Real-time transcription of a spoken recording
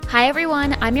Hi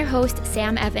everyone, I'm your host,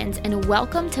 Sam Evans, and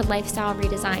welcome to Lifestyle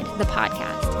Redesigned, the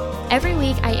podcast. Every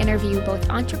week I interview both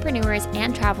entrepreneurs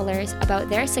and travelers about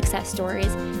their success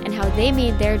stories and how they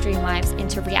made their dream lives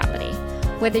into reality.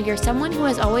 Whether you're someone who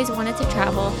has always wanted to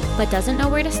travel but doesn't know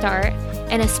where to start,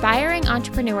 an aspiring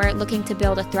entrepreneur looking to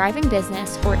build a thriving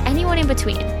business, or anyone in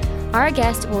between, our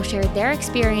guests will share their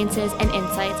experiences and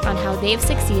insights on how they've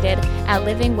succeeded at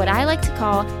living what I like to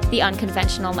call the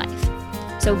unconventional life.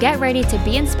 So get ready to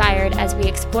be inspired as we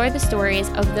explore the stories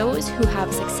of those who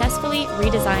have successfully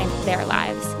redesigned their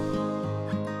lives.